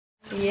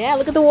Yeah,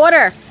 look at the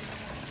water.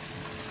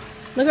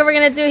 Look what we're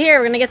gonna do here.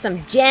 We're gonna get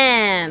some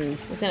gems.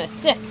 We're gonna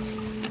sift.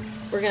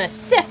 We're gonna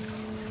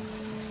sift.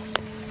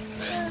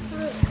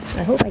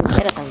 I hope I can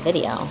get us on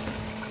video.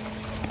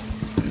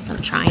 That's what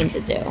I'm trying to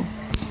do.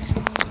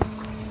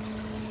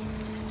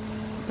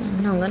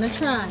 No, I'm gonna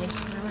try. All right.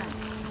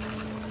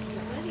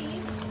 Get ready.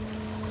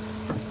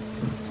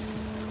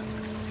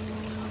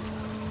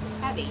 It's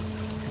heavy.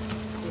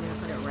 So you're gonna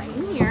put it right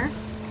in here.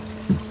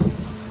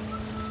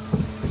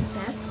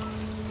 This.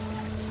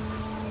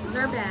 This is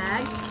our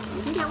bag.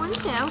 You can get one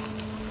too.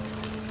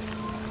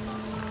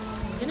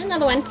 Get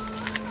another one.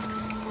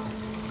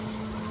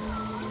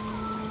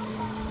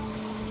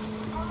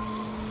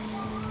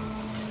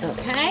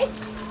 Okay.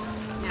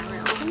 Now we're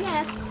gonna open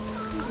this.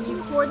 Can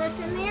you pour this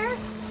in there?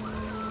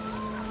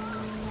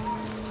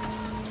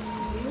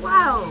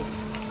 Whoa!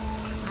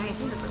 I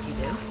think that's what you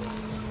do.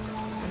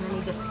 And then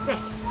you just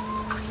sift.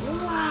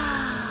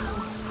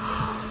 Wow!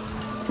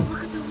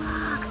 Look at the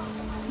rocks.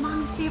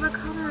 Mom's favorite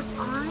color is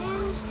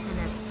orange and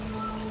then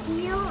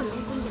teal, and then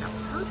you can get a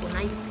purple. Now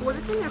you just pour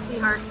this in there,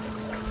 sweetheart.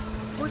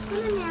 Pour some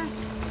in there.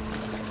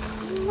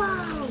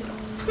 Wow!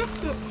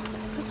 Sift it.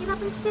 Pick it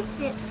up and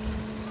sift it.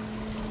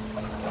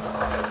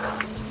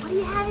 What do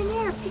you have in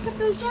there? Pick up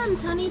those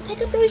gems, honey.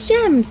 Pick up those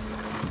gems.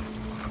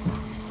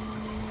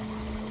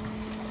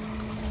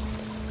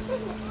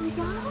 You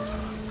got it?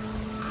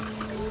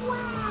 Wow!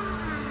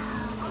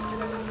 Look at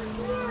them over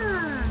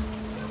here.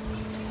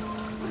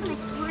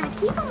 We're gonna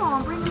keep them all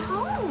and bring them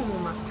home.